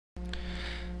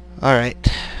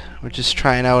Alright, we're just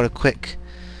trying out a quick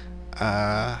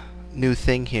new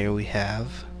thing here we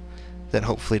have that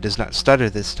hopefully does not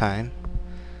stutter this time.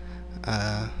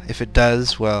 If it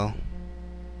does, well,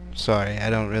 sorry, I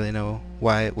don't really know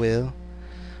why it will,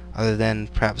 other than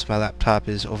perhaps my laptop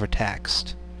is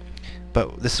overtaxed.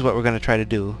 But this is what we're going to try to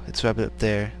do. It's up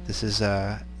there. This is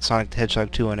Sonic the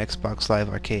Hedgehog 2 on Xbox Live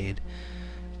Arcade.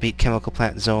 Beat Chemical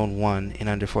Plant Zone 1 in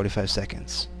under 45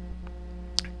 seconds.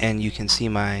 And you can see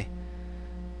my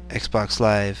Xbox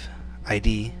Live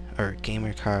ID, or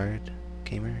gamer tag,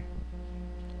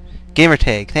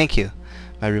 thank you.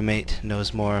 My roommate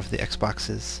knows more of the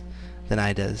Xboxes than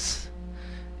I does.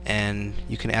 And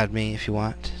you can add me if you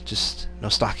want, just no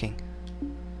stalking.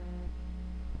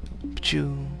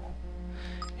 Pachoo.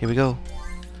 Here we go.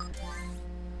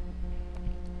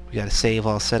 We got a save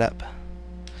all set up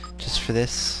just for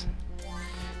this.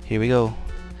 Here we go.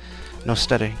 No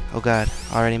stuttering. Oh god,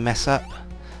 already mess up.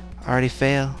 Already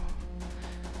fail.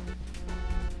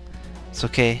 It's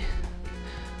okay.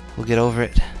 We'll get over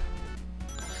it.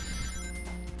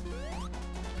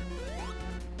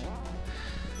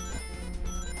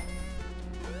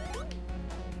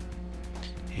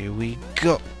 Here we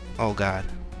go. Oh god.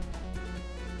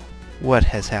 What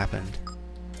has happened?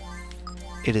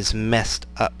 It is messed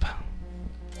up.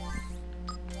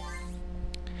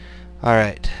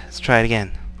 Alright, let's try it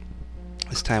again.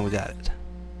 This time we got it.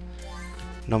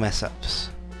 No mess ups.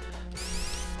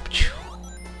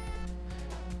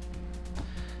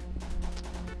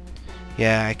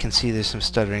 Yeah, I can see there's some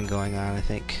stuttering going on, I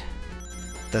think.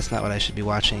 That's not what I should be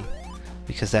watching,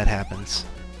 because that happens.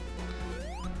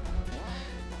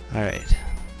 Alright.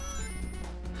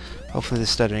 Hopefully the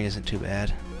stuttering isn't too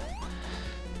bad.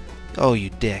 Oh, you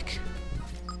dick.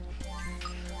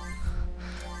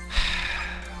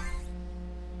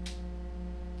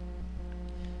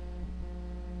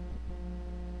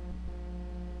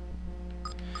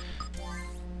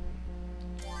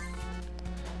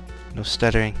 No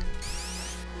stuttering.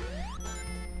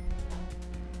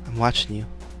 I'm watching you.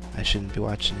 I shouldn't be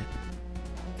watching it.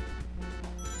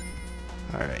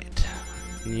 Alright.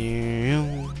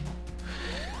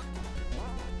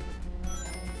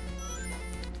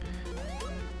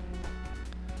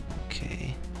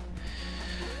 Okay.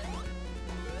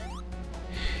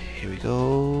 Here we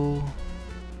go.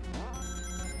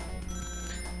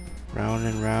 Round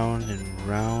and round and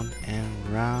round and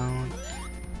round.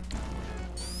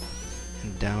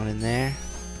 And down in there.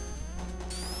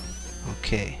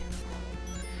 Okay.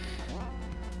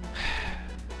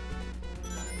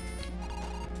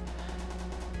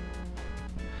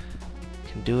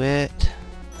 Can do it.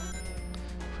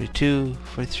 42,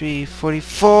 43,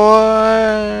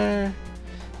 44!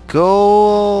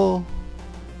 Goal!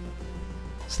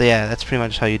 So yeah, that's pretty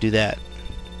much how you do that.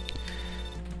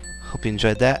 Hope you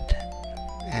enjoyed that,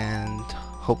 and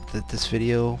hope that this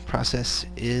video process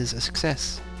is a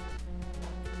success.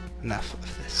 Enough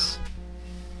of this.